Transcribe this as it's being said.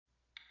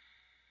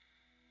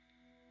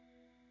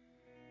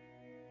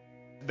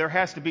there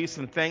has to be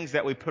some things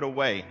that we put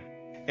away,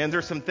 and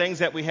there's some things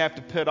that we have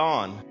to put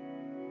on.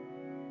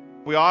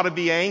 We ought to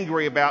be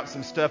angry about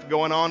some stuff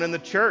going on in the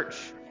church,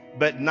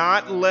 but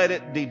not let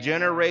it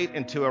degenerate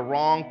into a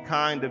wrong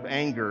kind of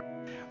anger.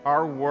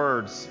 Our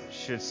words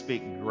should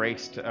speak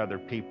grace to other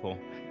people.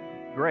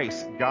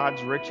 Grace,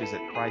 God's riches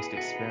at Christ's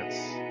expense.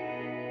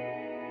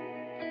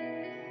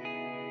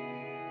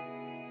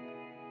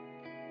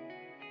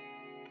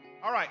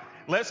 All right,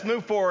 let's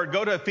move forward.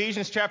 Go to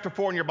Ephesians chapter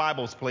 4 in your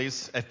Bibles,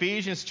 please.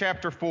 Ephesians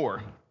chapter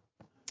 4.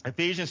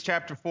 Ephesians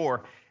chapter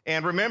 4.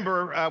 And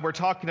remember, we're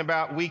talking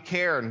about we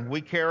care, and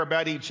we care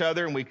about each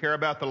other, and we care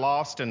about the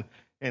lost, and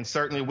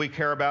certainly we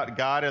care about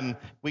God, and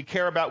we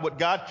care about what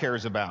God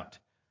cares about.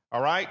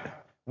 All right?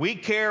 We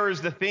care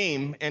is the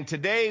theme, and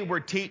today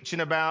we're teaching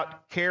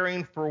about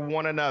caring for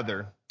one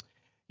another.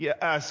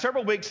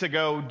 Several weeks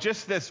ago,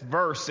 just this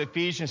verse,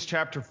 Ephesians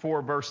chapter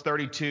 4, verse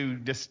 32,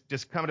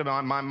 just come to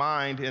my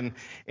mind,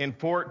 and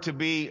for it to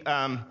be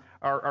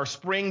our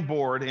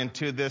springboard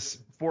into this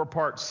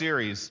four-part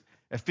series.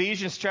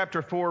 Ephesians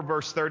chapter 4,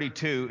 verse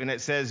 32, and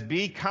it says,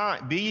 Be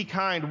ye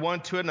kind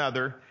one to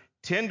another,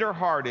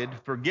 tender-hearted,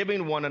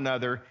 forgiving one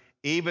another,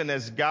 even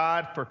as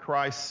God, for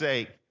Christ's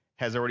sake,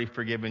 has already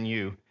forgiven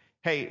you.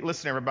 Hey,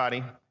 listen,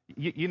 everybody.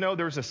 You know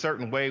there's a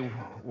certain way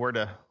we're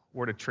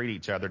to treat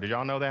each other. Did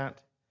y'all know that?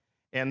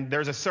 And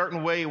there's a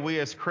certain way we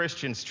as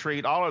Christians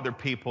treat all other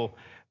people.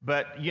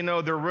 But, you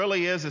know, there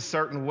really is a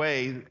certain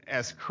way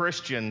as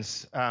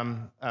Christians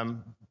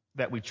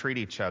that we treat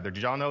each other.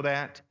 Did y'all know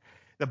that?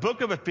 The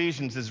book of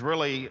Ephesians is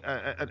really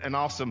an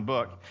awesome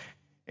book.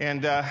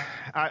 And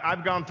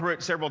I've gone through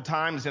it several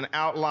times and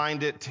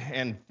outlined it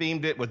and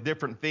themed it with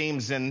different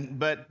themes.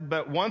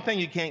 But one thing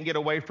you can't get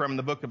away from in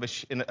the book of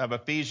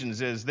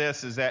Ephesians is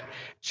that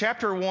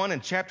chapter 1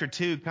 and chapter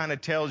 2 kind of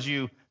tells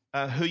you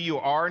who you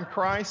are in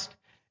Christ.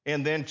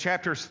 And then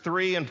chapters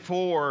 3 and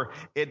 4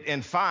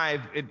 and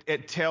 5,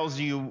 it tells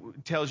you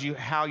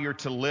how you're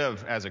to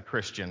live as a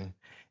Christian.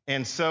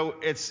 And so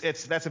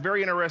that's a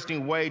very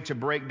interesting way to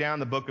break down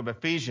the book of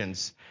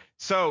Ephesians.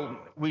 So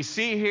we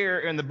see here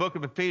in the book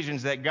of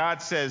Ephesians that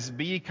God says,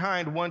 Be ye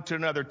kind one to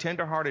another,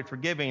 tenderhearted,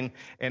 forgiving,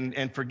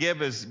 and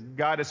forgive as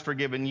God has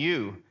forgiven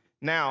you.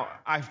 Now,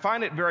 I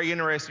find it very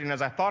interesting.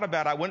 As I thought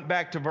about it, I went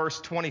back to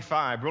verse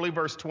 25, really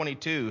verse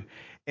 22,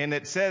 and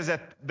it says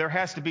that there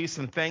has to be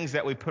some things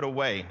that we put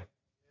away.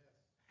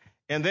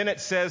 And then it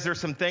says there's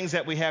some things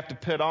that we have to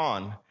put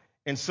on.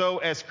 And so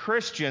as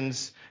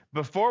Christians,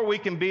 before we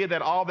can be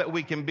all that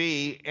we can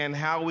be and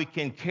how we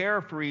can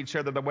care for each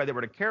other the way that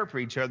we're to care for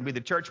each other, be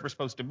the church we're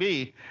supposed to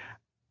be,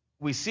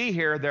 we see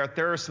here that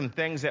there are some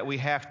things that we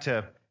have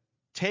to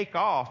take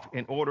off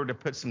in order to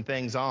put some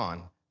things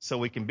on so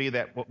we can be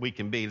what we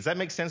can be. Does that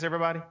make sense,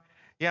 everybody?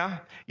 Yeah.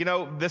 You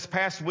know, this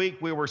past week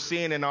we were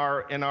seeing in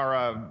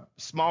our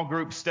small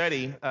group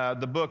study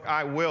the book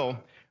I Will.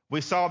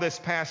 We saw this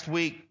past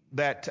week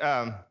that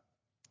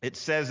it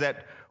says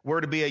that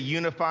we're to be a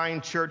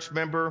unifying church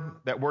member,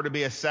 that we're to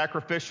be a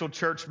sacrificial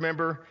church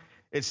member.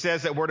 It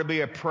says that we're to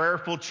be a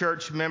prayerful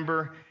church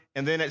member,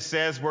 and then it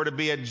says we're to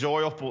be a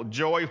joyful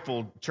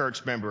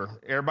church member.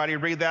 Everybody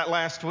read that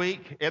last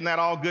week? Isn't that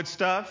all good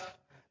stuff?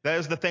 That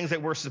is the things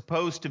that we're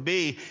supposed to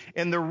be.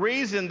 And the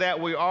reason that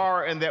we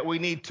are and that we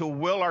need to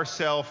will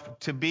ourselves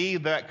to be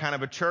that kind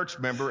of a church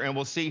member, and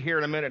we'll see here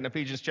in a minute in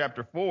Ephesians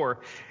chapter 4,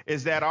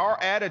 is that our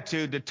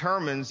attitude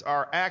determines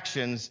our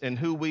actions and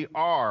who we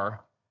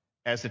are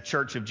as the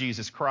church of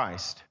Jesus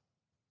Christ.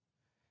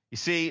 You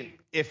see,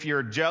 if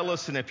you're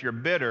jealous and if you're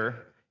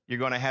bitter, you're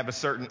going to have a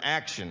certain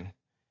action.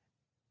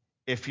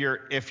 If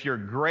you're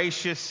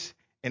gracious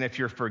and if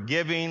you're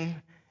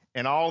forgiving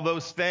and all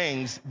those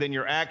things, then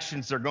your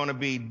actions are going to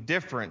be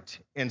different.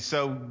 And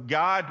so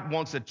God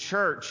wants a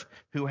church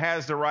who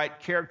has the right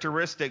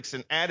characteristics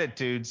and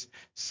attitudes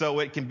so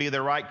it can be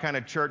the right kind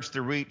of church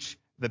to reach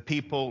the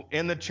people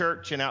in the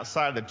church and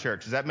outside of the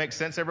church. Does that make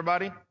sense,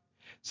 everybody?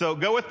 So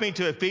go with me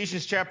to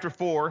Ephesians chapter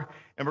 4,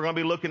 and we're going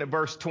to be looking at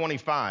verse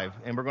 25,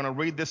 and we're going to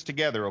read this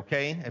together,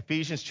 okay?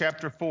 Ephesians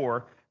chapter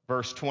 4,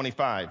 verse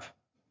 25.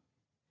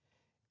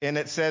 And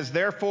it says,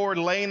 Therefore,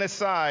 laying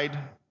aside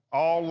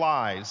all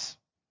lies.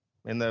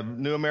 In the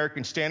New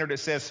American Standard, it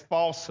says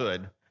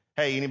falsehood.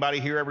 Hey, anybody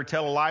here ever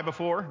tell a lie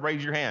before?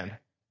 Raise your hand.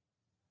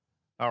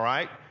 All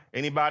right.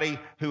 Anybody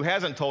who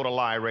hasn't told a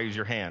lie, raise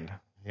your hand.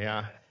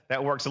 Yeah.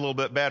 That works a little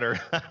bit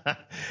better.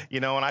 You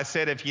know, and I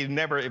said if you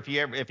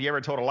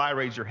ever told a lie,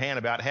 raise your hand.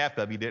 About half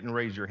of you didn't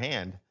raise your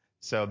hand.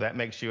 So that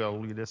makes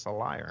you just a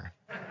liar.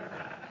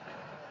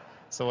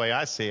 That's the way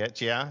I see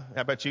it, yeah.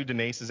 How about you,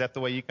 Denise? Is that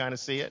the way you kind of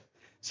see it?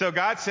 So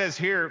God says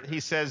here, he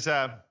says,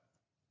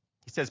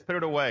 put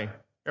it away.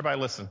 Everybody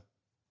listen.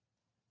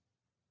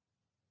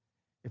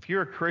 If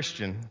you're a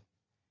Christian,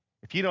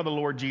 if you know the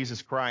Lord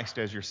Jesus Christ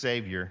as your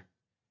Savior,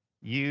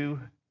 you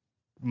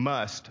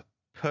must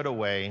put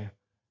away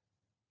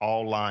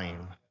all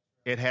lying.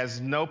 It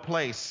has no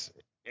place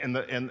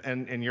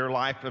in your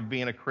life of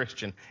being a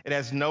Christian. It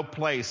has no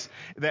place.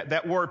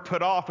 That word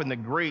put off in the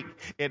Greek,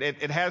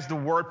 it has the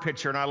word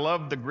picture, and I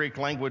love the Greek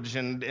language,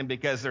 and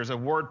because there's a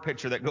word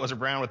picture that goes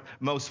around with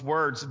most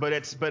words, but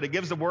it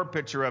gives the word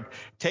picture of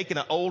taking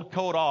an old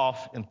coat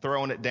off and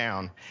throwing it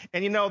down.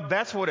 And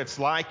that's what it's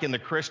like in the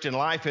Christian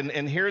life.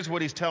 And here's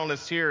what he's telling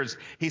us here is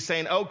he's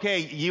saying, okay,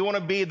 you want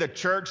to be the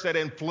church that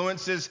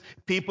influences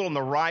people in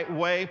the right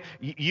way.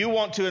 You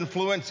want to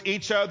influence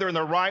each other in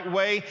the right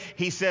way.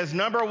 He says,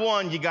 number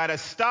one, you got to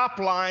stop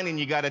lying and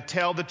you got to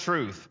tell the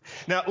truth.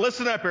 Now,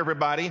 listen up,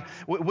 everybody.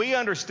 We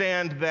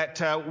understand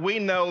that we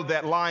know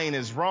that lying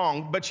is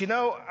wrong, but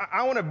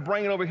I want to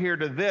bring it over here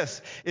to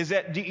this, is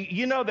that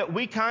you know that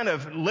we kind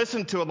of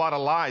listen to a lot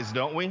of lies,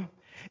 don't we?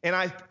 And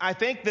I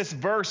think this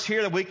verse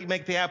here that we can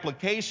make the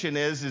application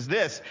is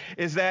that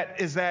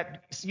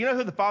you know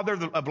who the father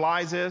of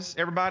lies is,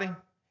 everybody?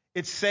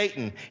 It's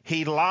Satan.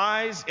 He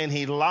lies and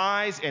he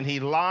lies and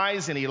he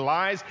lies and he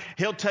lies.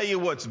 He'll tell you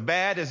what's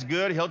bad is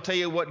good. He'll tell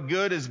you what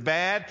good is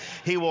bad.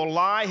 He will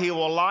lie. He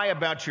will lie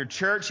about your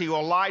church. He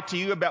will lie to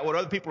you about what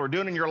other people are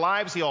doing in your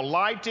lives. He'll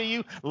lie to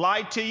you and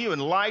lie to you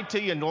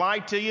and lie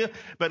to you.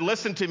 But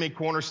listen to me,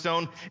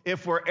 Cornerstone.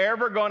 If we're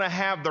ever going to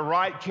have the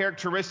right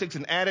characteristics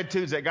and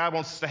attitudes that God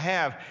wants us to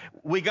have,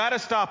 we got to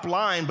stop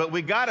lying, but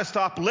we got to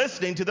stop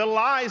listening to the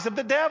lies of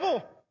the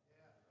devil.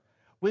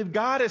 We've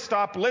got to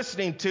stop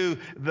listening to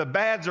the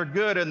bads are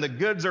good and the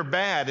goods are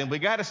bad. And we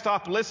got to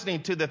stop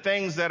listening to the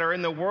things that are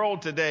in the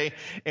world today.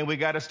 And we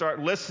got to start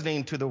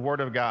listening to the Word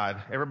of God.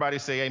 Everybody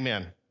say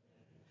amen.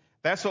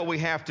 That's what we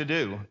have to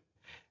do.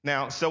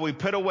 Now, so we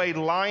put away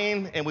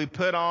lying and we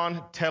put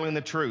on telling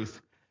the truth.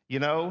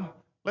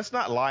 Let's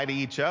not lie to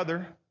each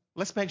other.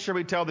 Let's make sure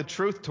we tell the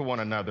truth to one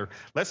another.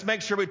 Let's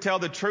make sure we tell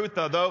the truth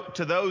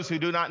to those who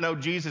do not know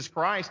Jesus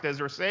Christ as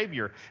their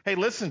Savior. Hey,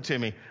 listen to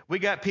me. We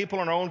got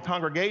people in our own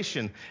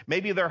congregation.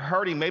 Maybe they're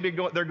hurting. Maybe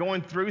they're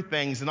going through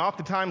things. And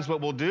oftentimes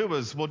what we'll do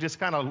is we'll just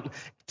kind of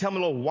tell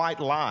them a little white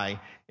lie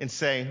and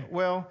say,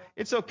 well,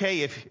 it's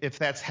okay if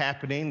that's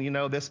happening,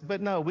 this. But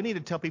no, we need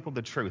to tell people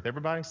the truth.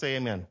 Everybody say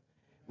amen.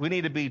 We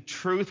need to be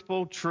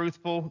truthful.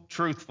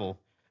 All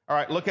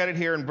right, look at it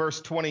here in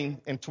verse 20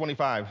 and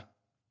 25.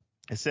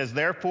 It says,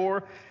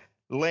 therefore,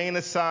 laying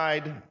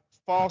aside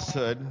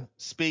falsehood,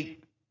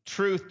 speak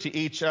truth to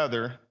each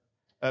other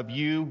of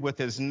you with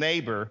his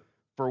neighbor,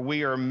 for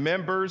we are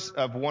members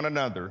of one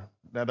another.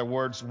 In other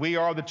words, we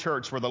are the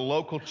church. We're the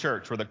local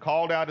church. We're the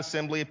called out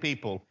assembly of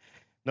people.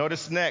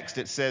 Notice next,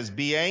 it says,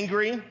 be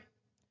angry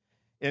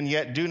and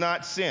yet do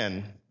not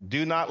sin.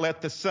 Do not let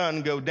the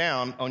sun go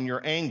down on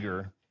your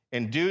anger,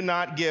 and do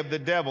not give the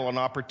devil an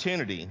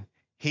opportunity.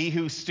 He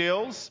who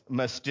steals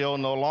must steal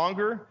no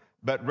longer,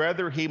 but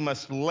rather he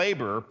must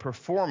labor,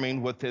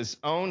 performing with his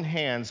own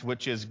hands,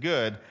 which is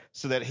good,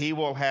 so that he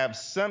will have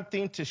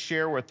something to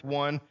share with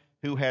one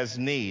who has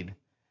need.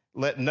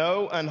 Let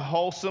no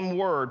unwholesome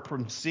word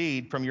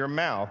proceed from your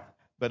mouth,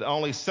 but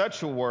only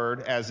such a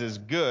word as is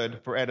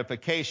good for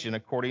edification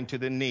according to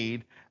the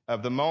need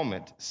of the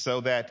moment,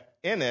 so that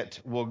in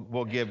it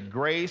will give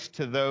grace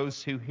to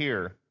those who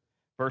hear.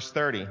 Verse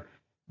 30,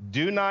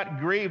 do not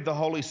grieve the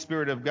Holy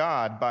Spirit of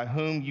God, by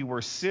whom you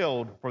were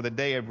sealed for the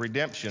day of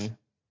redemption.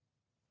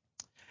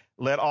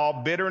 Let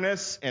all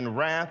bitterness and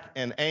wrath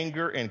and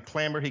anger and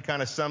clamor, he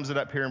kind of sums it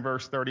up here in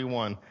verse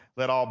 31.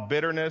 Let all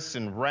bitterness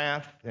and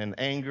wrath and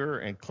anger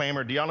and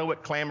clamor. Do y'all know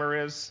what clamor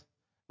is?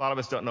 A lot of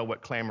us don't know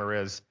what clamor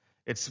is.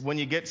 It's when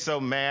you get so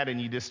mad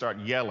and you just start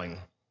yelling.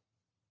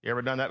 You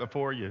ever done that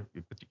before? You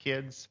with your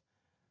kids?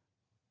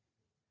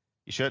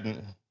 You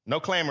shouldn't. No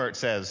clamor, it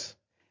says.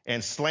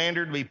 And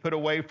slander be put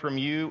away from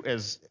you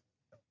as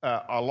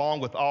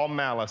along with all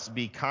malice.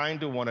 Be kind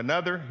to one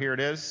another. Here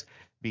it is.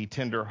 Be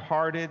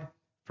tender-hearted,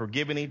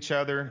 forgiving each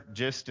other,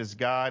 just as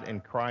God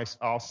in Christ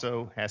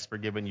also has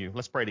forgiven you.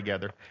 Let's pray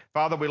together.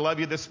 Father, we love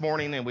you this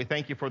morning, and we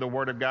thank you for the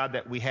word of God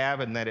that we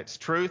have, and that it's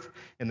truth,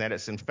 and that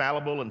it's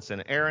infallible, and it's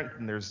inerrant,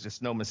 and there's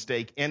just no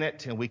mistake in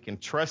it, and we can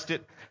trust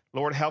it.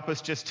 Lord, help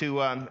us just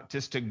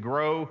to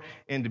grow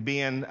into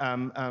being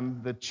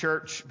the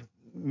church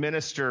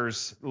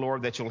ministers,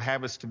 Lord, that you'll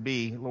have us to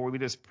be. Lord, we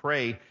just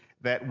pray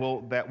that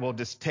we'll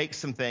just take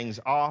some things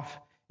off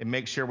and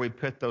make sure we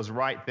put those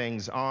right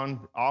things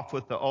on, off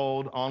with the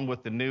old, on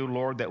with the new,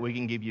 Lord, that we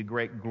can give you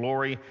great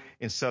glory,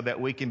 and so that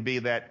we can be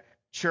that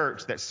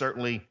church that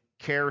certainly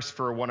cares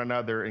for one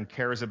another and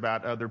cares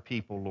about other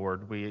people,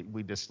 Lord.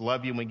 We just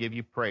love you and we give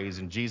you praise.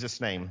 In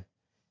Jesus' name,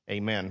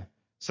 amen.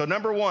 So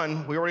number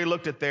one, we already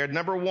looked at there.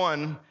 Number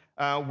one,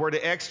 we're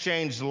to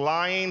exchange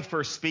lying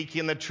for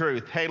speaking the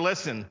truth. Hey,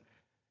 listen,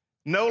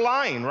 no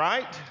lying,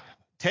 right?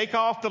 Take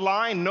off the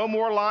lying, no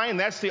more lying.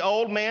 That's the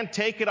old man.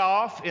 Take it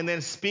off and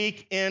then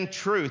speak in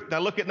truth. Now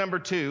look at number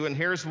two, and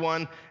here's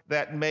one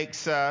that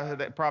makes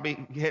that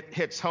probably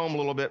hits home a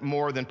little bit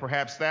more than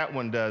perhaps that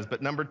one does.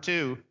 But number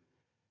two,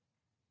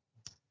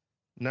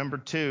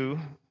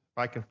 if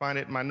I can find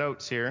it in my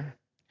notes here.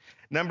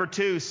 Number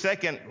two,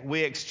 second,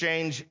 we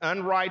exchange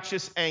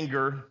unrighteous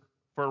anger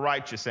for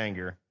righteous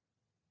anger.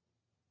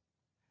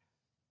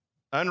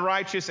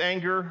 Unrighteous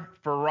anger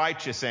for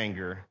righteous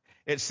anger.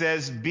 It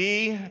says,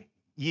 be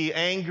ye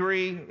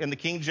angry, in the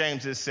King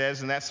James it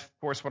says, and that's,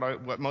 of course,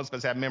 what most of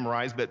us have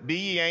memorized, but be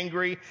ye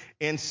angry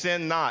and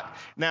sin not.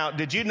 Now,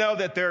 did you know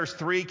that there's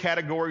 3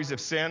 categories of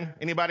sin?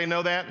 Anybody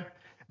know that?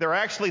 There are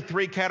actually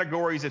 3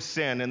 categories of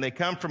sin, and they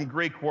come from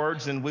Greek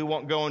words, and we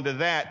won't go into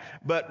that,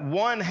 but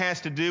one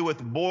has to do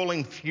with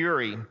boiling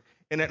fury.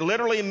 And it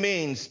literally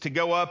means to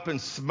go up in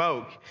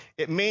smoke.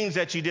 It means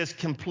that you just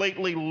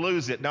completely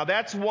lose it. Now,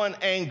 that's one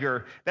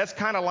anger. That's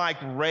kind of like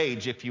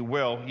rage, if you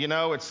will. You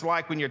know, it's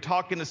like when you're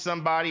talking to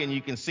somebody and you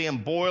can see them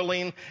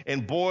boiling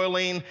and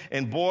boiling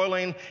and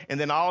boiling, and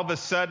then all of a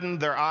sudden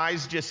their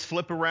eyes just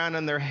flip around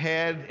in their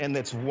head and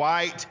it's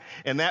white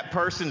and that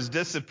person's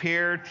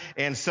disappeared.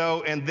 And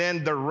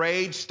then the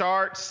rage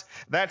starts.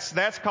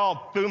 That's called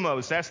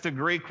thumos. That's the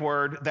Greek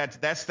word.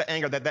 That's the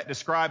anger that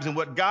describes. And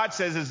what God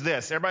says is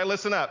this. Everybody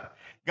listen up.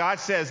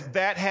 God says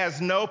that has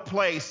no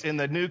place in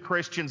the new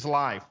Christian's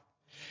life.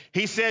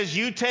 He says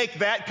you take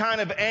that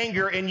kind of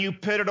anger and you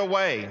put it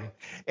away.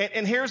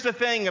 And here's the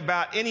thing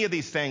about any of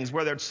these things,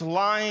 whether it's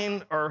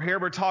lying or here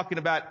we're talking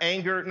about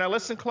anger. Now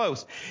listen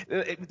close.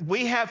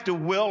 We have to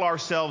will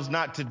ourselves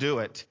not to do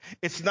it.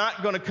 It's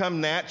not going to come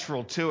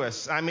natural to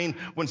us. I mean,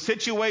 when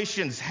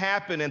situations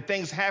happen and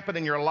things happen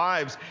in your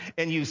lives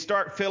and you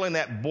start feeling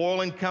that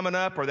boiling coming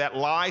up or that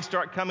lie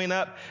start coming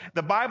up,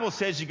 the Bible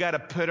says you got to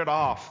put it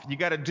off. You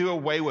got to do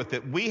away with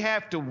it. We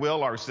have to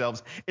will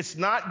ourselves. It's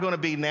not going to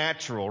be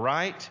natural,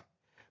 right?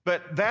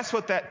 But that's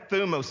what that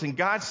thumos, and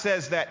God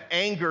says that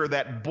anger,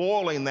 that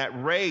boiling,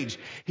 that rage,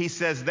 he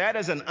says that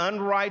is an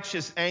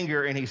unrighteous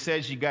anger, and he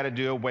says you got to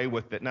do away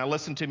with it. Now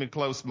listen to me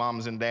close,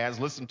 moms and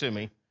dads, listen to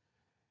me.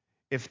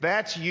 If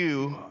that's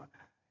you,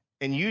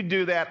 and you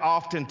do that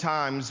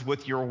oftentimes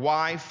with your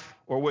wife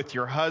or with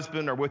your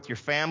husband or with your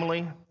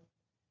family,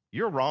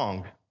 you're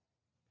wrong.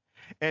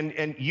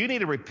 And you need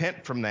to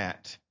repent from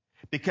that.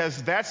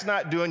 Because that's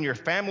not doing your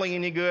family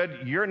any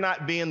good. You're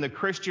not being the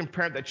Christian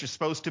parent that you're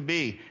supposed to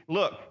be.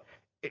 Look,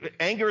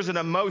 anger is an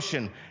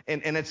emotion,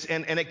 and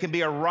it can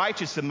be a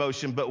righteous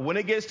emotion, but when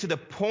it gets to the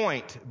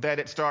point that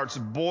it starts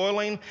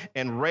boiling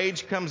and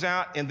rage comes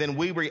out, and then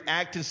we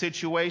react in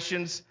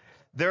situations,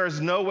 there is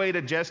no way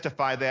to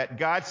justify that.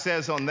 God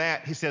says on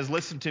that, he says,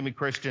 listen to me,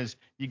 Christians,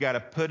 you got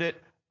to put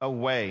it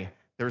away.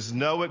 There's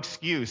no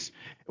excuse.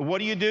 What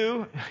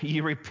do?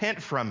 You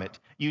repent from it.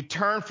 You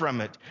turn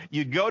from it.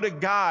 You go to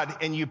God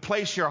and you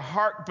place your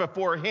heart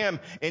before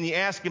him and you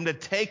ask him to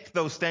take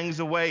those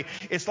things away.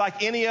 It's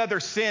like any other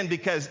sin,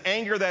 because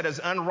anger that is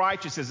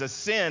unrighteous is a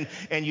sin,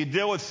 and you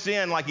deal with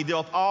sin like you deal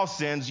with all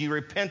sins. You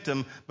repent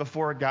them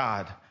before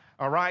God.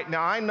 All right.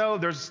 Now, I know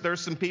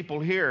there's some people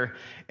here,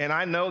 and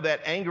I know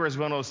that anger is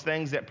one of those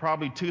things that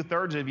probably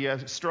 2/3 of you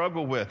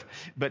struggle with.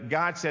 But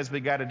God says we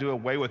got to do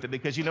away with it,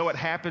 because you know what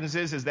happens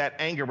is that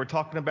anger, we're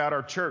talking about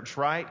our church,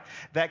 right?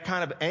 That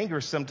kind of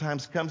anger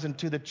sometimes comes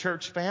into the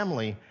church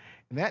family.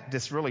 And that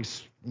just really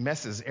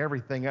messes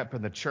everything up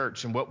in the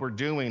church and what we're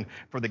doing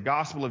for the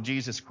gospel of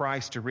Jesus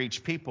Christ to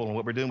reach people and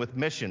what we're doing with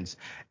missions.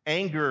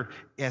 Anger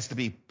has to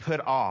be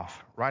put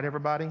off, right,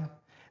 everybody?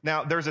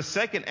 Now, there's a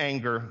second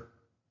anger.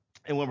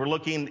 And when we're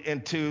looking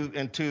into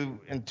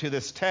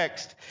this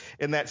text,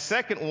 and that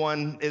second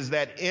one is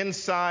that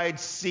inside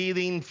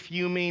seething,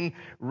 fuming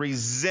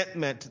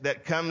resentment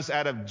that comes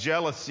out of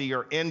jealousy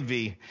or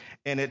envy,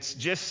 and it's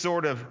just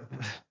sort of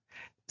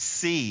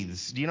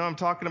seethes. Do you know what I'm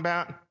talking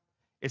about?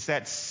 It's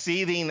that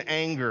seething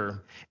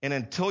anger, and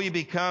until you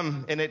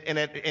become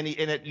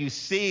you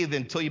seethe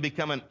until you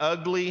become an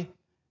ugly,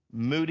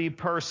 moody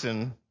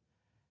person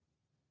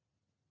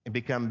and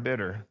become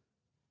bitter.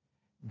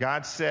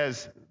 God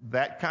says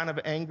that kind of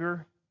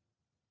anger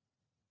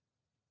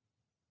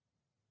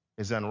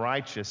is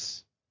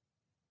unrighteous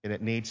and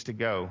it needs to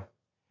go.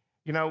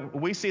 You know,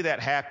 we see that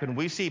happen.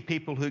 We see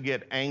people who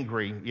get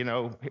angry. You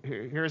know,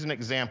 here's an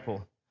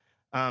example.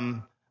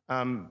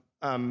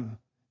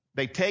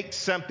 They take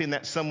something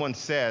that someone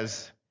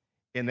says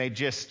and they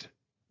just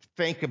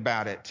think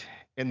about it,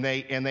 and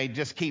they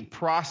just keep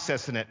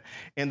processing it,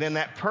 and then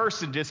that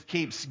person just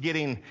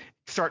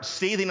starts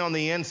seething on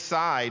the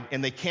inside,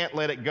 and they can't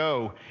let it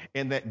go,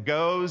 and that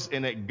goes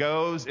and it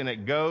goes and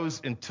it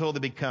goes until they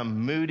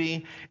become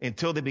moody,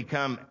 until they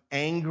become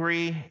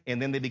angry,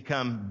 and then they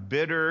become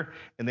bitter,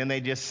 and then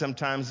they just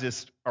sometimes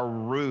just are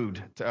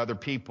rude to other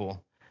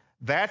people.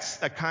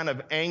 That's a kind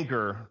of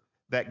anger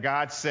that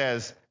God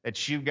says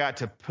that you've got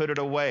to put it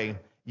away.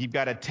 You've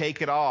got to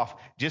take it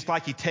off. Just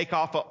like you take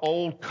off an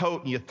old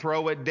coat and you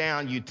throw it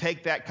down, you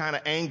take that kind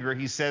of anger.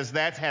 He says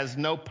that has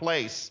no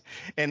place.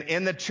 And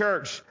in the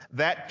church,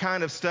 that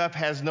kind of stuff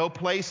has no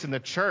place in the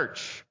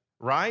church,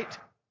 right?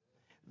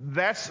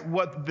 That's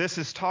what this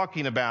is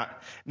talking about.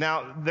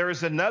 Now,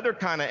 there's another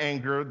kind of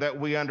anger that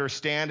we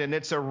understand, and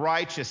it's a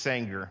righteous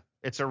anger.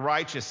 It's a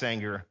righteous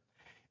anger.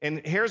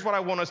 And here's what I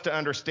want us to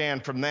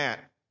understand from that,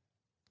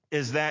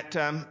 is that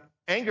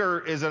anger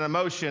is an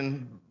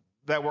emotion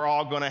that we're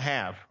all going to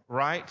have,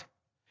 right?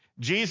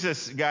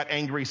 Jesus got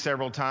angry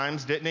several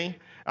times, didn't he?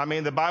 I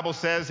mean, the Bible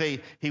says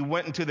he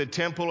went into the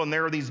temple and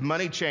there were these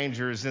money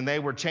changers and they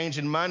were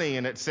changing money,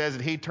 and it says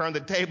that he turned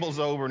the tables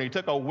over and he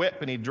took a whip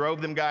and he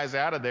drove them guys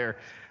out of there.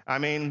 I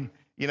mean,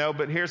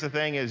 but here's the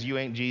thing is you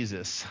ain't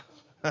Jesus,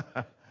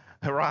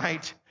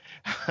 right?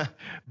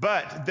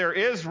 But there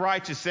is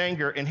righteous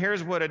anger, and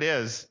here's what it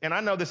is. And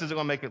I know this isn't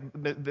going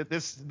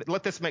to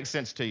let this make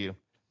sense to you.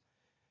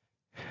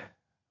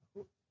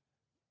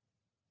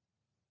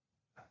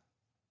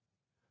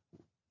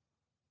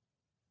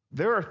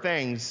 There are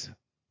things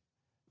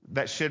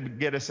that should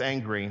get us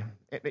angry.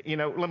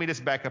 Let me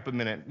just back up a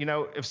minute.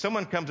 If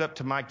someone comes up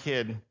to my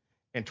kid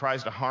and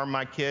tries to harm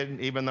my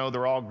kid, even though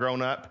they're all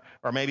grown up,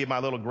 or maybe my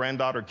little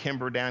granddaughter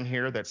Kimber down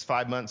here that's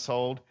 5 months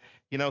old,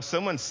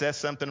 someone says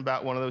something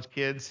about one of those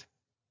kids,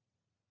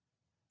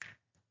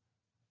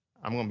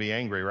 I'm going to be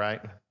angry, right?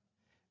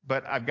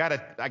 But I've got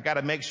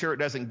to make sure it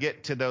doesn't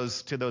get to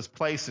those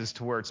places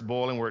to where it's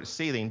boiling, where it's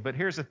seething. But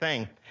here's the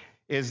thing.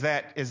 Is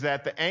that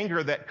the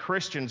anger that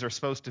Christians are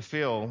supposed to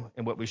feel,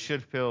 and what we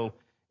should feel,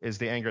 is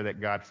the anger that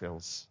God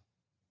feels.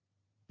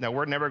 Now,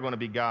 we're never going to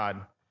be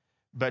God,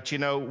 but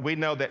we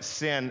know that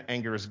sin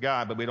angers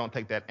God, but we don't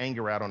take that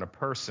anger out on a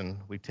person.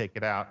 We take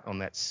it out on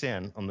that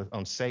sin,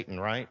 on Satan,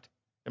 right?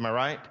 Am I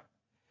right?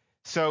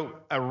 So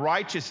a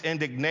righteous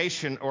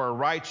indignation or a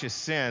righteous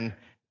sin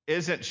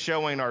isn't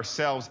showing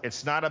ourselves.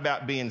 It's not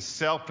about being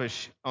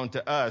selfish unto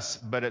us,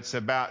 but it's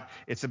about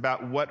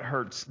what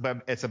hurts.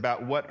 But it's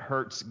about what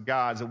hurts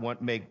God and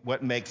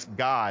what makes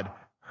God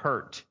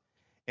hurt.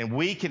 And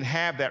we can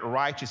have that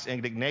righteous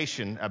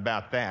indignation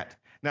about that.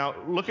 Now,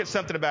 look at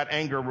something about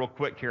anger real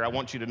quick here. I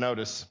want you to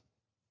notice.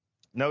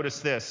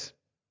 Notice this.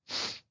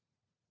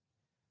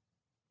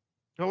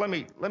 Well, let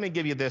me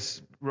give you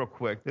this real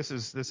quick.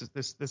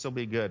 This will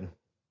be good.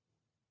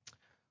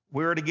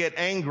 We're to get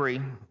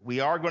angry. We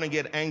are going to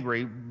get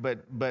angry,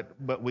 but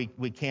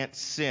we can't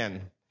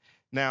sin.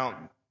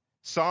 Now,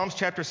 Psalms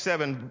chapter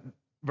 7,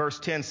 verse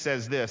 10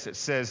 says this. It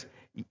says,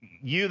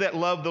 "You that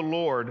love the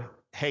Lord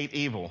hate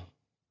evil."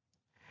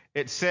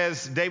 It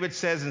says, David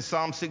says in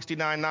Psalm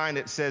 69:9,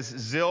 it says,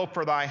 "Zeal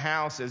for thy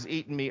house has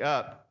eaten me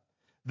up.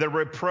 The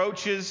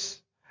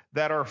reproaches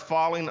that are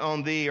falling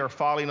on thee are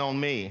falling on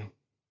me."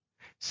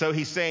 So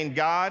he's saying,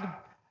 God,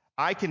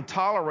 I can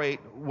tolerate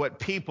what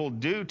people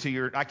do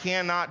I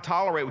cannot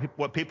tolerate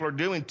what people are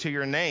doing to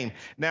your name.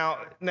 Now,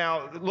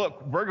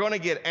 look, we're going to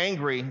get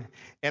angry,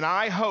 and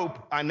I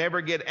hope I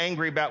never get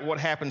angry about what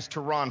happens to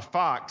Ron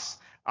Fox.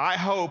 I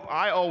hope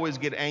I always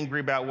get angry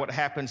about what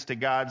happens to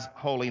God's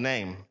holy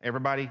name.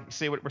 Everybody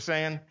see what we're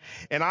saying?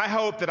 And I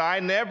hope that I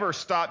never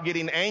stop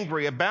getting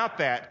angry about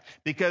that,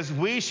 because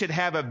we should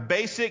have a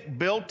basic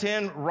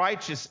built-in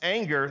righteous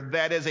anger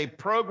that is a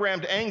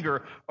programmed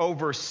anger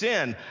over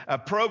sin, a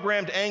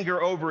programmed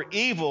anger over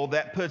evil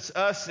that puts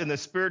us in the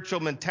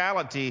spiritual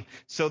mentality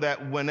so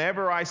that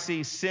whenever I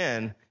see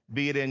sin,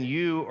 be it in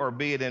you or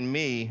be it in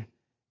me,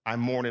 I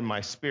mourn in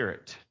my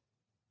spirit.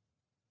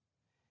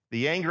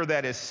 The anger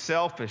that is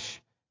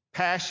selfish,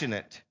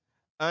 passionate,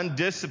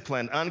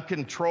 undisciplined,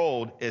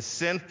 uncontrolled is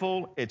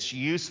sinful, it's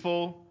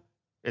useless,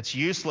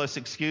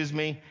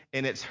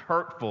 and it's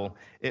hurtful.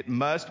 It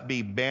must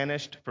be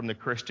banished from the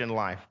Christian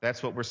life.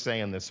 That's what we're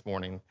saying this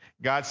morning.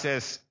 God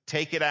says,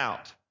 take it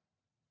out.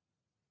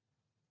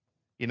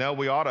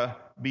 We ought to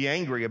be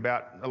angry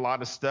about a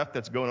lot of stuff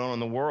that's going on in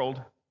the world.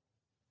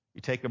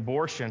 You take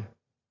abortion.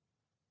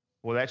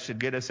 Well, that should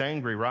get us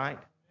angry, right?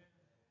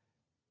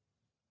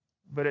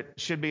 But it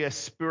should be a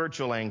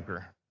spiritual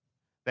anger,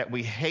 that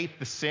we hate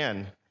the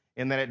sin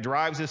and that it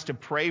drives us to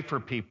pray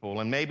for people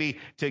and maybe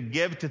to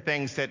give to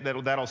things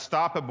that'll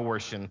stop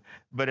abortion.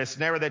 But it's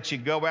never that you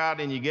go out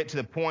and you get to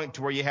the point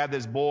to where you have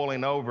this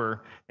boiling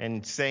over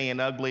and saying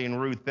ugly and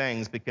rude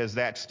things, because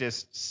that's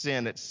just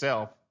sin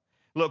itself.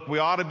 Look, we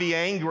ought to be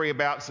angry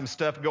about some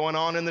stuff going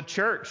on in the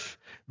church,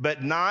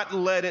 but not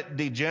let it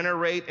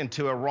degenerate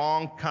into a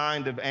wrong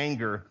kind of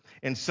anger.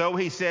 And so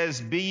he says,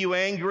 be you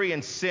angry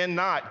and sin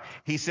not.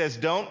 He says,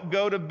 don't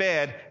go to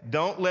bed.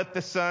 Don't let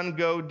the sun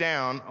go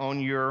down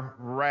on your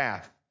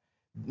wrath.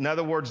 In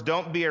other words,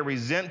 don't be a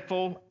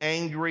resentful,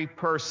 angry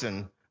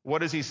person.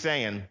 What is he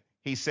saying?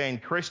 He's saying,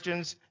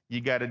 Christians,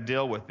 you got to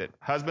deal with it.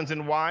 Husbands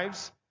and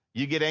wives,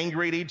 you get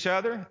angry at each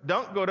other.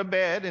 Don't go to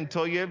bed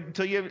until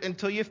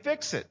you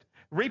fix it.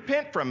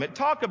 Repent from it.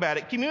 Talk about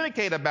it.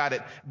 Communicate about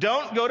it.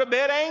 Don't go to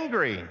bed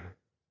angry.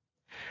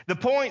 The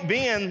point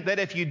being that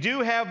if you do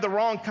have the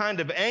wrong kind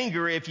of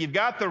anger, if you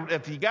got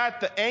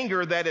the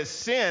anger that is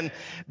sin,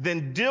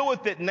 then deal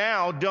with it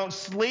now. Don't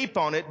sleep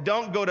on it.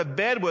 Don't go to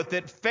bed with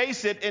it.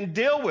 Face it and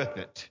deal with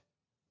it.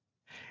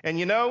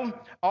 And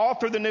all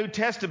through the New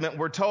Testament,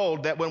 we're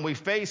told that when we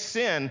face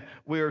sin,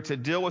 we are to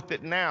deal with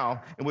it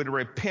now, and we're to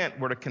repent,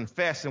 we're to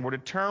confess, and we're to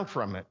turn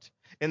from it.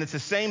 And it's the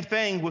same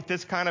thing with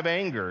this kind of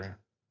anger.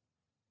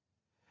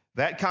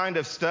 That kind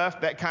of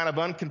stuff, that kind of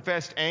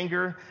unconfessed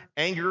anger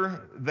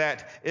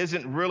that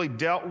isn't really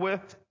dealt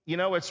with,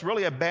 it's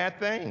really a bad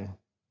thing.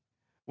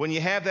 When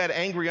you have that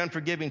angry,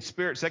 unforgiving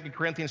spirit, 2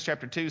 Corinthians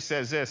chapter 2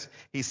 says this.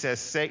 He says,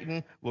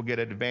 Satan will get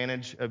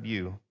advantage of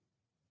you.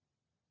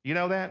 You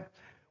know that?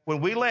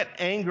 When we let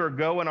anger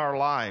go in our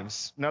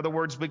lives, in other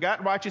words, we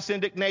got righteous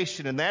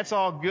indignation, and that's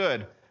all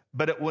good.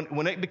 But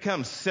when it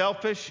becomes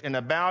selfish and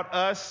about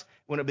us,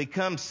 when it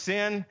becomes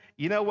sin,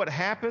 you know what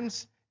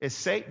happens? Is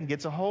Satan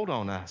gets a hold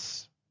on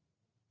us.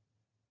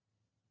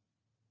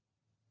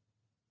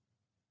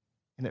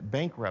 And it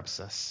bankrupts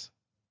us.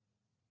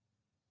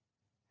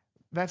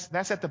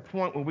 That's at the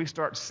point when we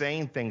start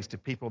saying things to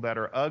people that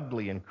are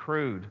ugly and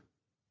crude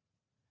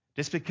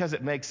just because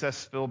it makes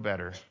us feel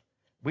better.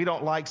 We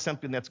don't like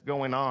something that's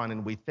going on,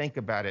 and we think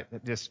about it.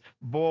 It just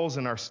boils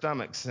in our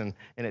stomachs, and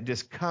it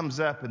just comes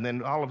up, and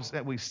then all of a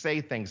sudden we say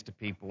things to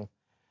people.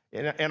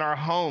 In our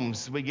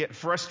homes, we get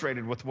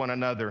frustrated with one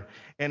another,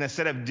 and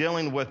instead of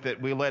dealing with it,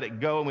 we let it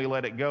go, and we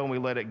let it go, and we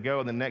let it go,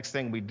 and the next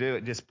thing we do,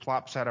 it just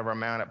plops out of our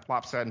mouth, it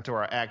plops out into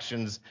our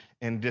actions,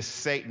 and just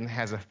Satan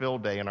has a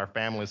field day in our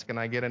families. Can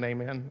I get an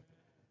amen?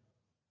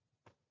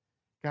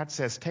 God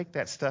says, take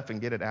that stuff and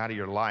get it out of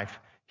your life.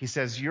 He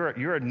says, you're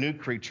a new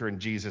creature in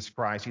Jesus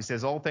Christ. He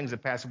says, old things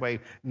have passed away,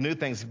 new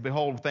things,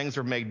 behold, things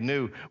are made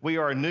new. We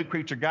are a new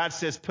creature. God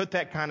says, put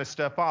that kind of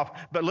stuff off.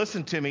 But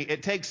listen to me,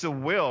 it takes a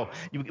will.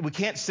 We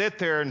can't sit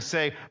there and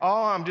say,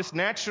 I'm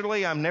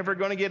never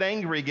going to get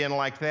angry again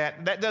like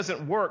that. That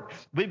doesn't work.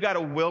 We've got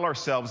to will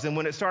ourselves. And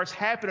when it starts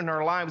happening in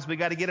our lives, we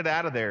got to get it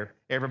out of there,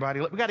 everybody.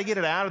 We got to get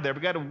it out of there.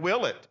 We got to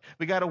will it.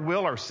 We got to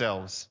will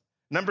ourselves.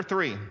 Number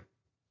three.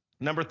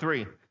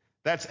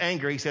 That's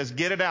anger. He says,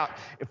 get it out.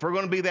 If we're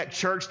going to be that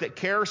church that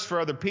cares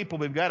for other people,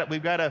 we've got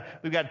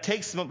to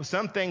take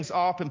some things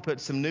off and put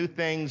some new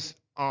things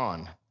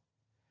on.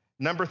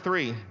 Number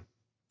three,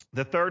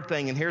 the third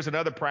thing, and here's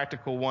another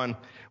practical one.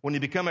 When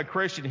you become a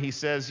Christian, he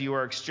says you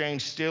are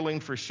exchanged stealing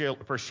for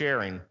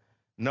sharing.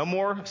 No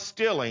more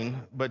stealing,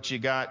 but you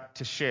got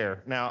to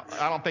share. Now,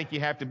 I don't think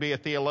you have to be a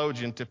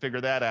theologian to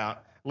figure that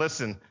out.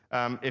 Listen,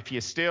 if you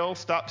steal,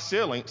 stop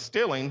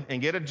stealing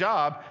and get a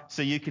job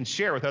so you can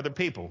share with other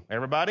people.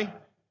 Everybody?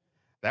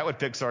 That would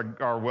fix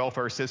our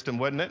welfare system,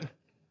 wouldn't it?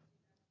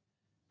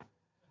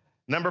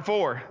 Number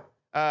 4,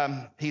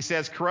 he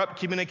says corrupt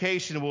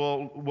communication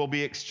will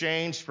be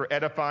exchanged for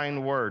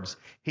edifying words.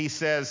 He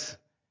says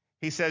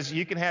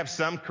you can have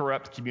some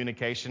corrupt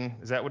communication.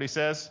 Is that what he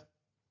says?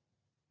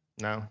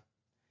 No.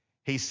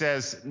 He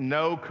says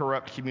no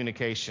corrupt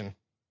communication.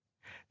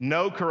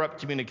 No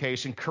corrupt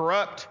communication.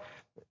 Corrupt,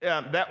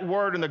 that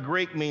word in the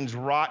Greek means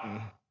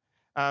rotten.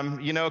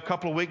 A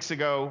couple of weeks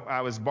ago,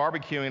 I was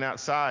barbecuing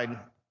outside. And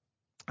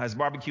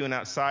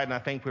I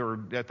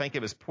think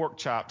it was pork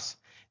chops.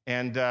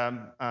 And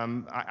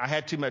I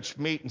had too much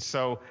meat, and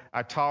so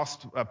I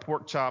tossed a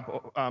pork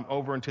chop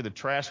over into the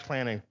trash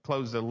can and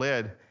closed the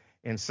lid.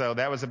 And so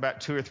that was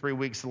about 2 or 3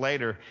 weeks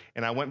later.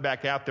 And I went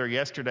back out there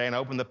yesterday and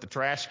opened up the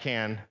trash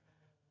can.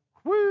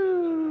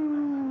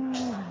 Woo!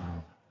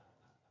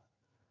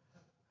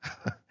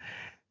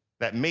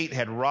 That meat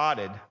had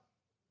rotted,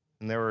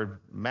 and there were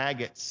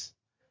maggots,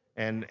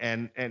 and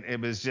it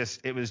was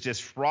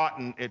just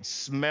rotten. It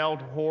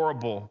smelled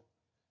horrible.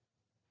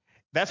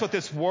 That's what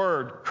this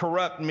word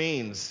corrupt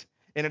means,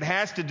 and it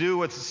has to do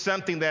with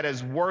something that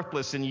is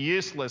worthless and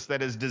useless,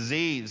 that is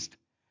diseased.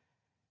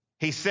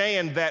 He's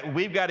saying that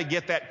we've got to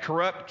get that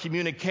corrupt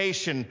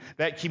communication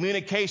that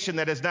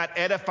is not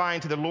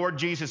edifying to the Lord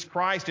Jesus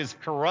Christ is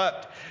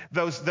corrupt.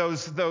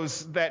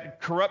 That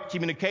corrupt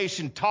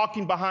communication,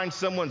 talking behind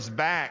someone's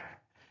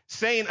back,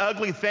 saying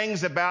ugly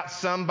things about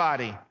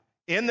somebody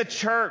in the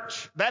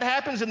church. That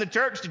happens in the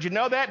church. Did you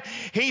know that?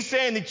 He's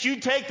saying that you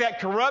take that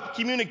corrupt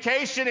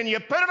communication and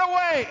you put it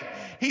away.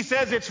 He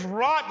says it's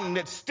rotten,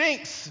 it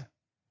stinks.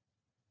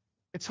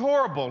 It's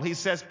horrible. He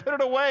says put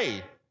it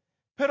away.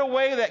 Put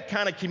away that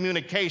kind of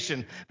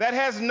communication. That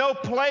has no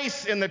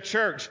place in the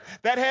church.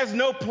 That has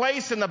no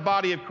place in the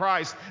body of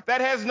Christ.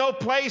 That has no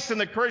place in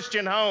the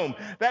Christian home.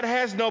 That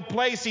has no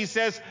place. He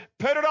says,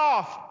 put it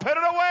off. Put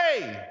it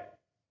away.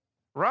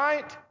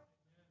 Right?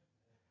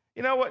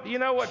 You know what?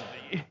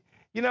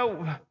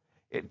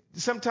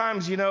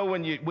 Sometimes,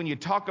 when you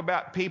talk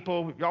about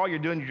people, all you're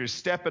doing, you're just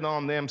stepping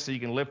on them so you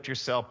can lift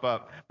yourself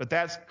up. But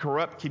that's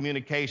corrupt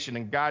communication,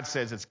 and God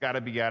says it's got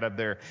to be out of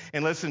there.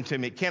 And listen to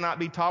me, it cannot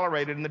be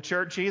tolerated in the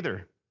church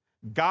either.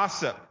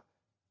 Gossip,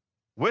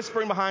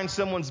 whispering behind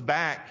someone's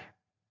back,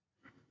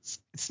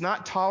 it's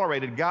not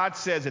tolerated. God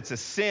says it's a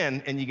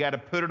sin, and you got to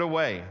put it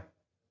away.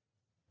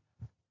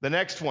 The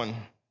next one,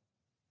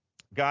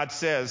 God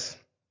says,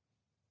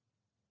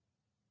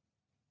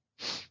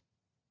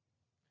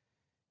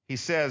 He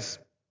says,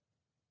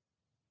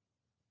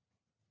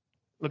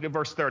 look at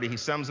verse 30. He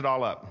sums it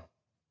all up.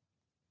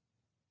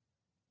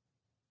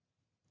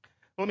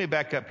 Let me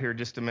back up here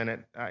just a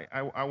minute.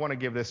 I want to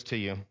give this to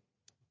you.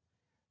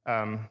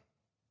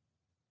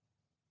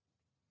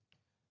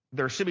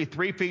 There should be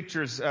 3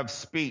 features of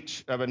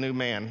speech of a new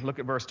man. Look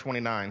at verse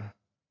 29.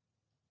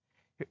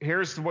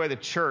 Here's the way the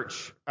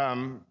church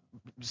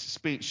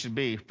speech should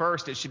be.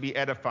 First, it should be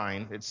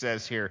edifying, it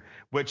says here,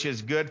 which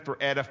is good for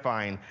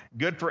edifying.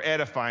 Good for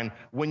edifying.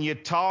 When you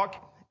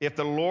talk, if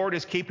the Lord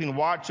is keeping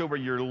watch over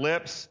your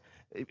lips,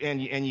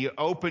 and you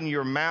open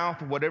your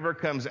mouth, whatever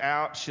comes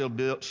out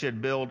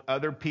should build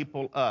other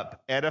people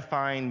up.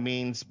 Edifying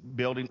means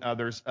building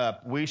others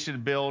up. We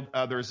should build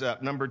others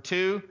up. Number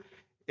 2,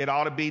 it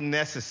ought to be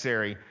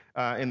necessary.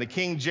 In the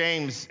King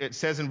James, it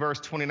says in verse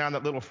 29,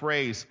 that little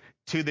phrase,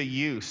 to the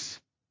use.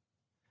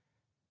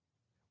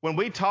 When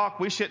we talk,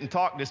 we shouldn't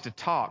talk just to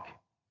talk.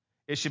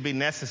 It should be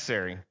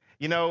necessary.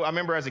 You know, I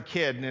remember as a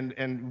kid,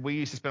 and we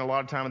used to spend a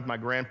lot of time with my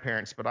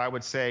grandparents, but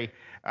I'd say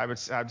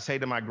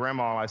to my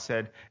grandma, I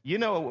said, you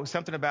know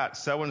something about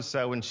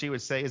so-and-so, and she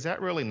would say, is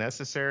that really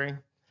necessary?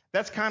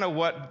 That's kind of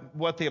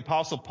what the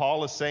Apostle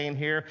Paul is saying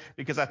here,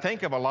 because I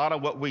think of a lot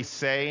of what we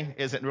say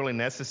isn't really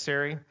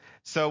necessary.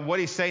 So what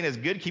he's saying is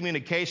good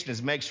communication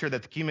is make sure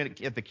that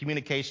the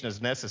communication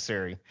is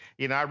necessary.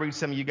 You know, I read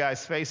some of you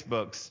guys'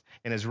 Facebooks,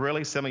 and is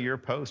really some of your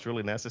posts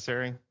really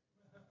necessary?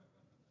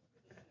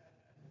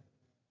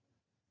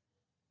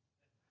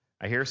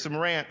 I hear some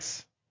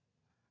rants.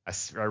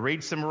 I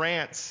read some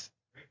rants.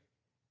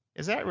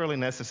 Is that really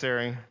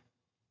necessary?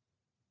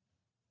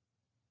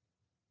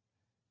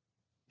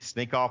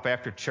 Sneak off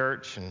after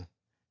church and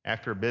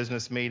after a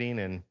business meeting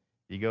and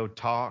you go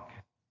talk.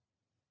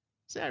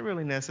 Is that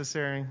really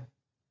necessary?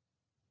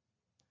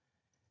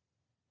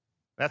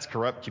 That's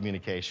corrupt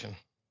communication.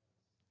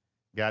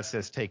 God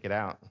says take it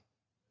out.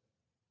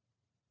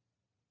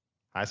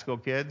 High school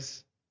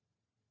kids,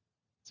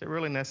 is it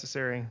really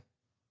necessary?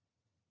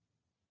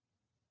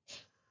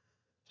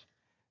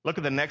 Look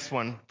at the next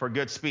one for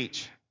good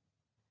speech.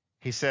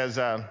 He says,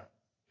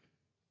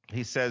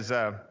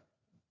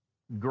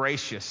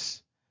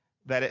 gracious,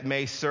 that it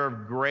may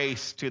serve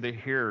grace to the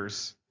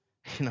hearers.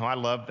 You know, I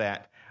love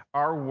that.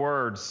 Our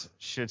words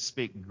should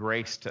speak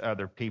grace to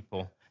other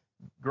people.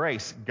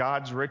 Grace,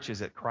 God's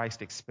riches at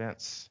Christ's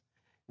expense.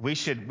 We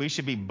should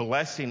be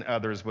blessing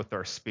others with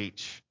our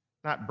speech,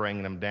 not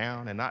bringing them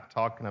down and not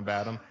talking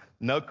about them.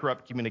 No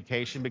corrupt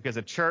communication, because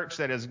a church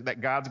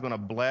that God is going to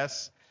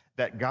bless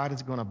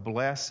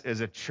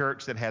is a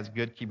church that has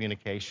good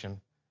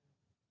communication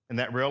and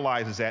that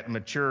realizes that and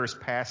matures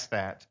past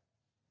that.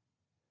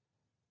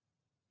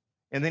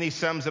 And then he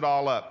sums it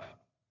all up.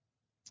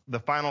 The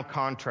final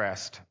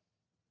contrast.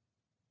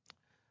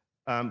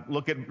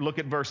 Look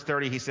at verse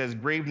 30. He says,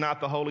 grieve not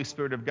the Holy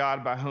Spirit of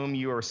God, by whom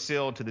you are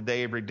sealed to the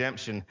day of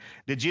redemption.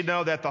 Did you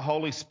know that the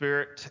Holy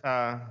Spirit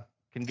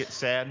can get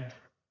sad?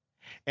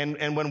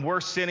 And when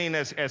we're sinning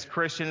as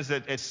Christians,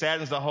 that it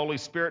saddens the Holy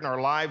Spirit in our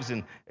lives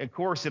and, of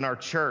course, in our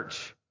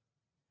church.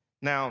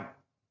 Now,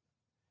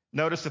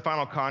 notice the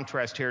final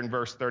contrast here in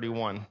verse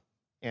 31.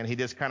 And he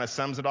just kind of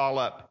sums it all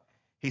up.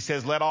 He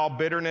says, let all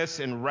bitterness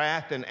and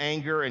wrath and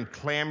anger and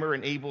clamor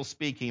and evil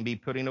speaking be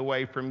putting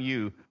away from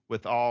you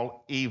with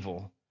all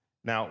evil.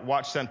 Now,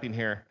 watch something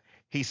here.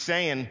 He's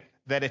saying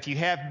that if you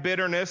have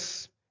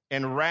bitterness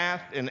and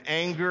wrath and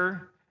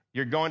anger,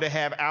 you're going to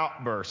have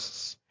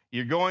outbursts.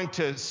 You're going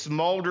to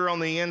smolder on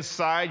the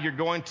inside. You're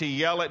going to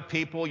yell at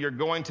people. You're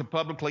going to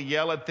publicly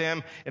yell at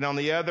them. And on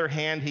the other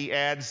hand, he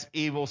adds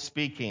evil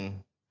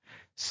speaking.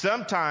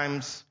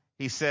 Sometimes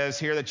he says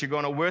here that you're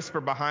going to whisper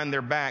behind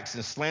their backs,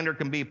 and slander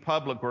can be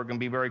public or it can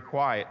be very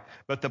quiet.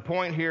 But the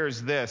point here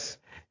is this,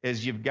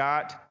 is you've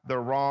got the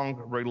wrong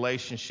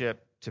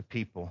relationship to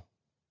people,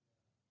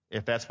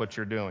 if that's what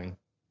you're doing.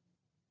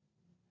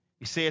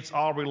 You see, it's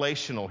all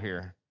relational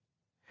here.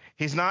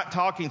 He's not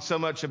talking so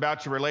much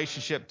about your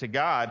relationship to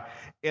God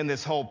in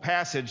this whole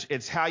passage.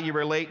 It's how you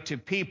relate to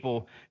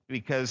people,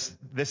 because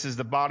this is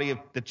the body of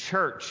the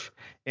church.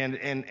 And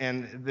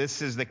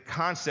this is the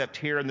concept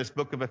here in this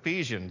book of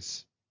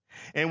Ephesians.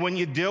 And when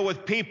you deal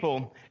with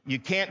people, you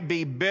can't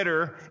be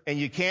bitter and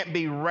you can't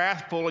be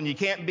wrathful and you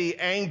can't be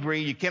angry.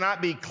 You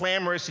cannot be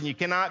clamorous and you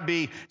cannot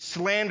be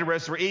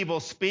slanderous or evil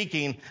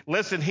speaking.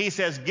 Listen, he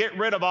says, get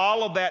rid of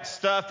all of that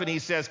stuff, and he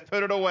says,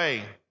 put it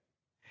away.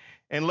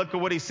 And look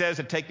at what he says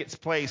to take its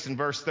place in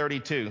verse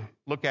 32.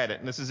 Look at it,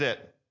 and this is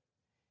it.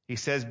 He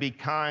says, be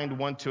kind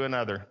one to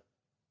another.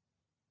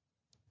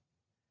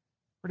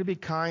 We're to be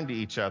kind to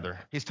each other.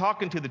 He's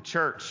talking to the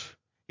church.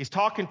 He's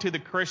talking to the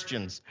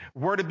Christians.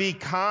 We're to be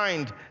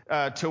kind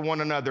to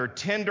one another,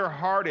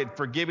 tender-hearted,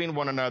 forgiving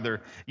one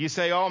another. You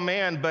say, oh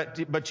man,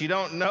 but you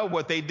don't know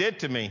what they did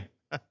to me.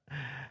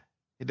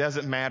 It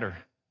doesn't matter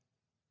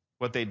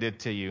what they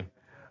did to you.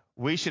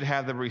 We should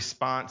have the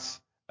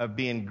response of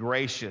being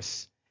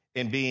gracious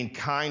and being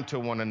kind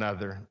to one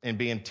another and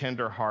being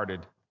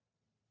tender-hearted.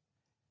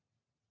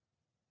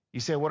 You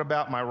say, what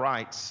about my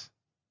rights?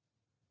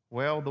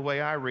 Well, the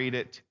way I read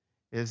it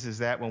is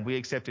that when we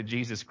accepted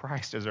Jesus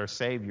Christ as our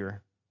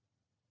Savior,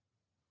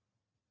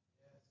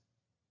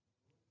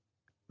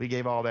 we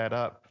gave all that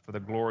up for the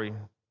glory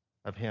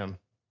of Him.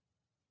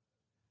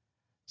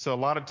 So a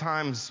lot of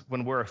times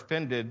when we're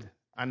offended,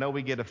 I know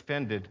we get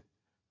offended,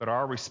 but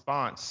our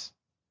response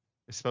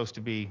is supposed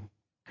to be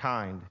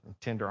kind and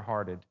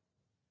tender-hearted.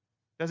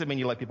 Doesn't mean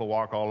you let people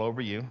walk all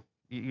over you.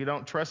 You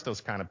don't trust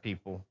those kind of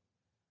people,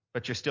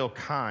 but you're still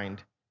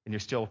kind and you're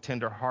still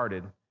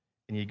tender-hearted,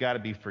 and you got to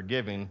be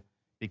forgiving,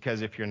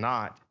 because if you're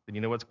not, then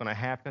you know what's going to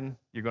happen?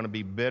 You're going to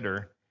be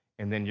bitter,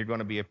 and then you're going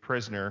to be a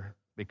prisoner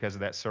because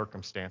of that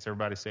circumstance.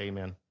 Everybody say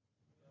amen.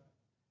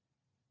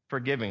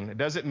 Forgiving. It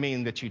doesn't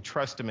mean that you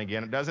trust him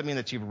again. It doesn't mean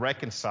that you've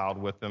reconciled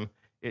with him.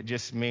 It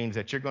just means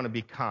that you're going to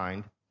be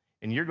kind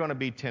and you're going to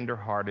be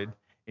tenderhearted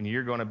and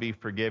you're going to be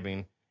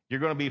forgiving. You're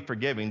going to be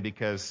forgiving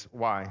because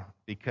why?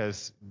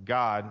 Because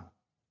God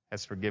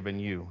has forgiven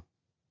you.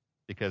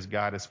 Because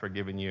God has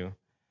forgiven you.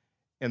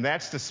 And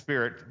that's the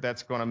spirit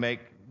that's going to make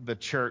the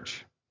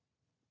church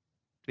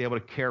be able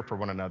to care for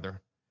one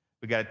another.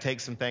 We got to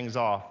take some things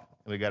off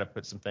and we got to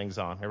put some things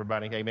on.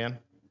 Everybody, amen?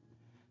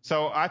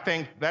 So I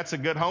think that's a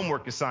good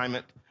homework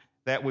assignment,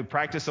 that we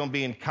practice on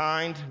being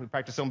kind, we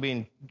practice on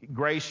being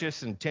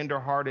gracious and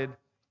tenderhearted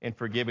and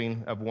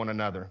forgiving of one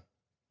another.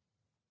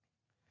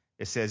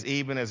 It says,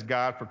 even as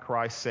God for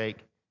Christ's sake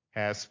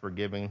has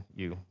forgiven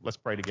you. Let's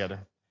pray together.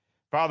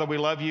 Father, we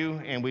love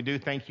you and we do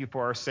thank you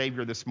for our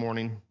Savior this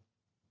morning.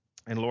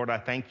 And Lord, I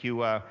thank you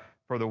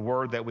for the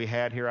word that we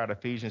had here out of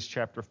Ephesians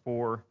chapter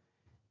 4.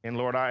 And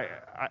Lord,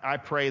 I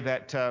pray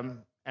that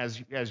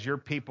as your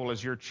people,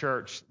 as your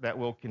church, that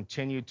will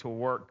continue to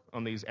work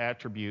on these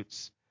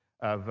attributes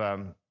of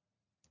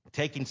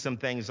taking some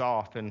things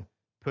off and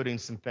putting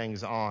some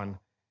things on.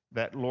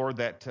 That Lord,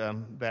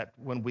 that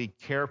when we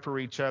care for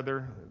each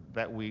other,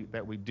 that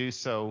we do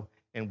so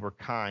and we're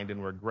kind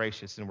and we're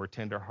gracious and we're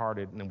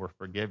tenderhearted and we're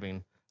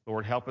forgiving.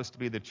 Lord, help us to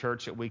be the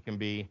church that we can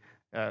be,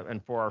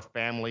 and for our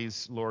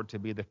families, Lord, to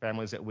be the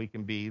families that we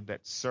can be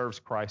that serves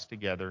Christ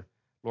together.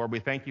 Lord, we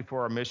thank you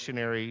for our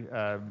missionary,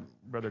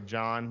 Brother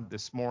John,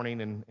 this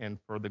morning, and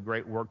for the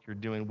great work you're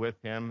doing with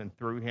him and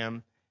through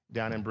him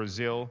down in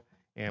Brazil.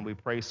 And we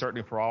pray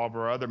certainly for all of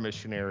our other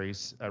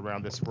missionaries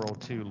around this world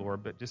too,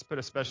 Lord. But just put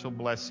a special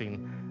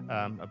blessing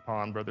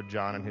upon Brother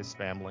John and his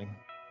family.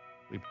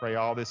 We pray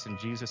all this in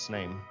Jesus'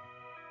 name.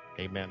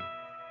 Amen.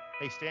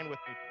 Hey, stand with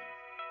me, please.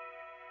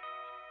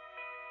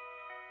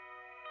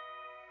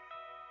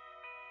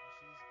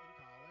 She's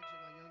in college,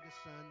 and my youngest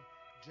son,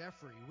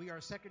 Jeffrey. We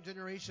are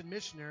second-generation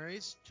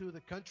missionaries to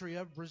the country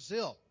of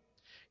Brazil.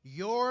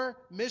 Your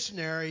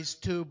missionaries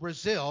to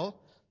Brazil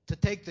to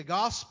take the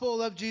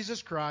gospel of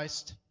Jesus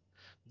Christ,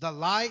 the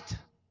light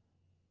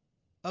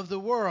of the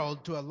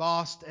world, to a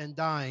lost and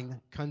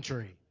dying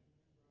country.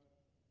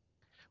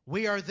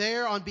 We are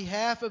there on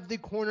behalf of the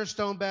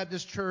Cornerstone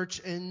Baptist Church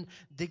in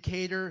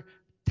Decatur,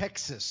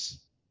 Texas.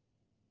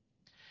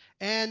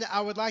 And I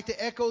would like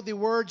to echo the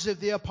words of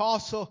the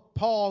Apostle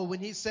Paul when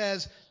he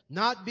says,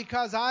 not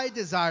because I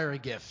desire a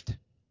gift,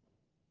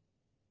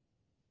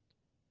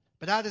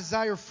 but I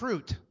desire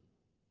fruit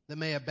that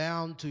may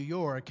abound to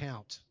your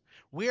account.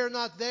 We are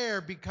not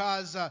there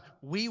because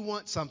we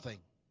want something.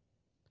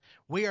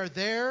 We are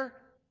there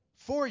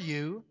for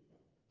you,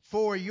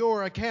 for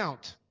your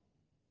account.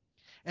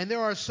 And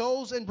there are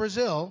souls in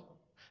Brazil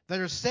that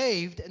are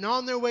saved and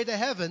on their way to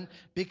heaven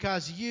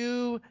because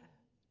you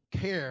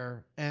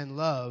care and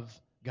love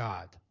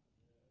God.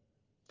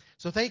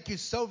 So thank you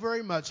so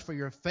very much for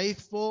your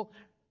faithful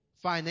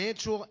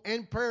financial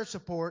and prayer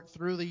support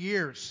through the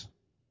years.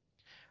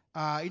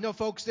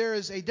 Folks, there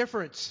is a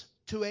difference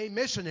to a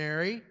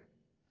missionary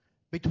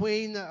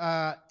between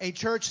a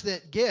church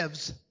that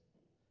gives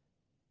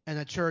and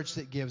a church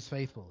that gives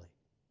faithfully.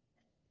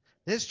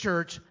 This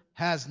church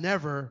has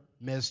never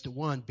missed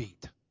one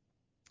beat.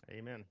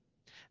 Amen.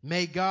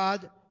 May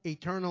God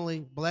eternally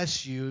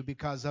bless you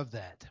because of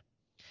that.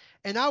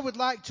 And I would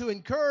like to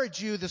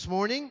encourage you this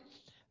morning,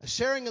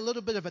 sharing a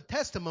little bit of a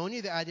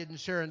testimony that I didn't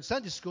share in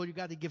Sunday school. You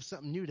got to give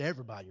something new to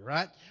everybody,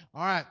 right?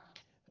 All right.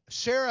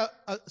 Share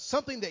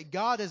something that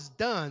God has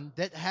done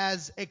that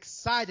has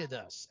excited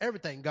us.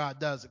 Everything God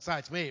does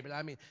excites me, but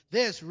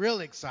this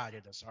really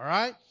excited us, all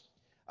right?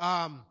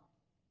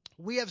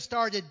 We have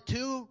started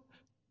two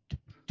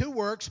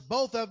works.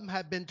 Both of them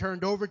have been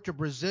turned over to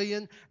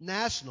Brazilian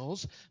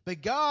nationals,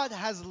 but God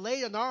has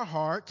laid on our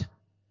heart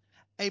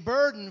a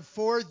burden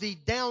for the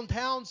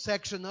downtown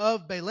section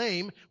of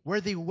Belém,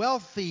 where the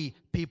wealthy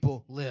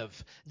people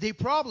live. The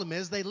problem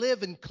is they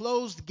live in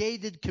closed,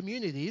 gated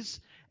communities,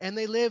 and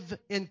they live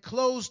in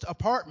closed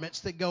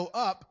apartments that go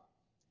up,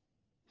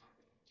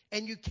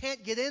 and you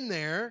can't get in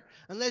there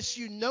unless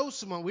you know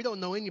someone. We don't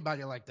know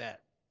anybody like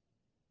that.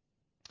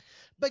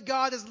 But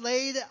God has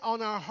laid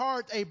on our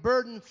heart a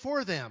burden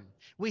for them.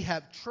 We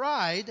have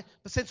tried,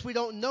 but since we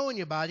don't know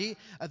anybody,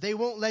 they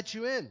won't let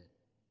you in.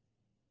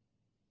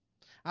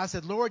 I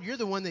said, Lord, you're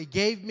the one that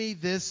gave me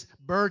this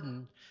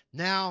burden.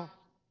 Now,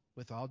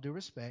 with all due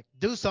respect,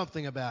 do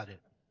something about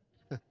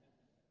it.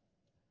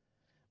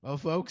 Well,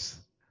 folks,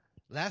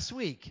 last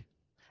week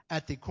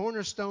at the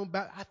Cornerstone,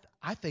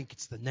 I think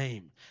it's the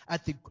name,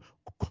 at the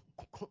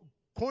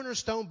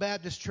Cornerstone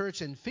Baptist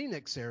Church in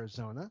Phoenix,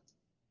 Arizona,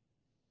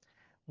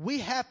 we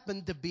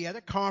happened to be at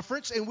a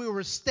conference, and we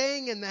were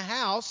staying in the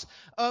house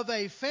of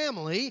a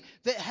family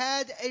that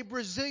had a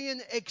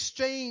Brazilian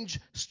exchange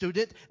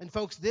student. And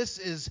folks, this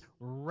is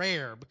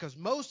rare because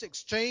most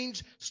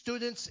exchange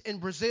students in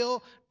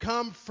Brazil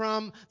come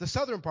from the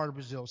southern part of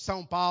Brazil,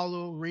 São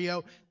Paulo,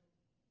 Rio.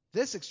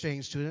 This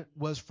exchange student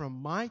was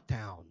from my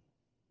town.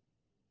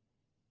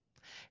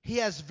 He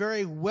has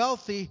very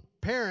wealthy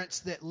parents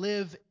that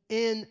live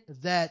in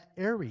that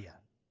area.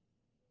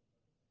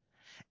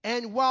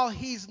 And while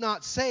he's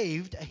not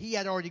saved, he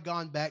had already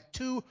gone back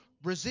to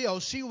Brazil.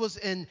 She was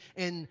in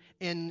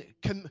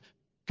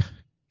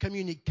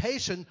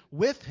communication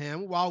with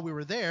him while we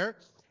were there.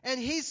 And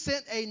he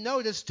sent a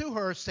notice to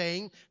her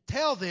saying,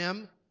 tell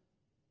them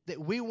that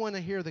we want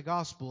to hear the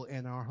gospel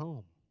in our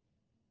home.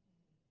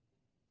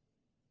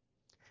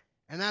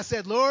 And I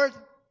said, Lord,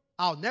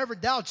 I'll never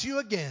doubt you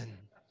again.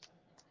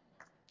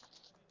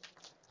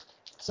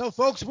 So,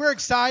 folks, we're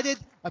excited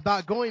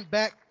about going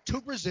back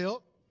to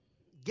Brazil,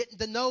 getting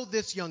to know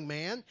this young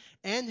man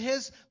and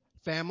his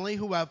family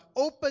who have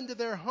opened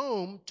their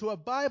home to a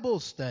Bible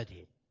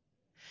study.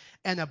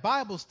 And a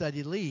Bible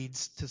study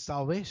leads to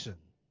salvation,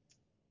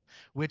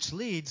 which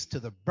leads to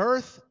the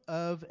birth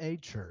of a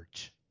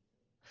church.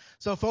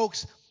 So,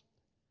 folks,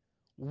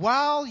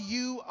 while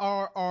you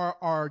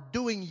are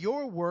doing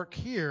your work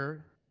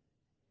here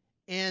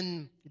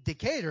in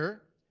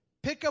Decatur,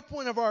 pick up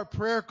one of our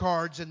prayer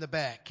cards in the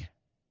back.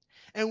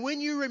 And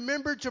when you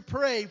remember to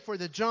pray for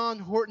the John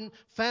Horton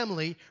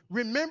family,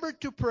 remember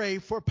to pray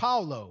for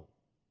Paulo.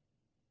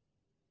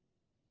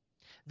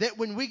 That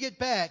when we get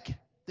back,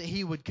 that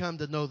he would come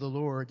to know the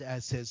Lord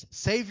as his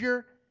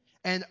Savior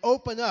and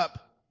open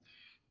up,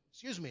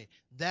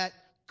 that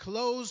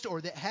closed or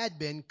that had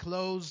been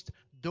closed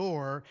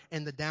door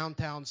in the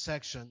downtown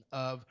section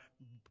of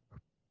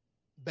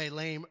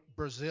Belém,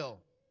 Brazil.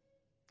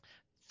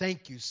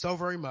 Thank you so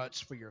very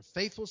much for your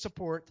faithful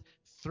support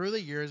through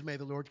the years. May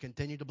the Lord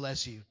continue to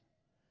bless you.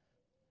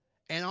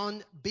 And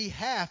on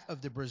behalf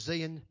of the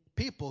Brazilian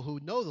people who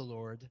know the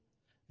Lord,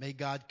 may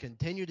God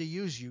continue to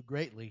use you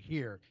greatly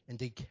here in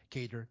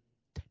Decatur,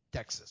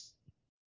 Texas.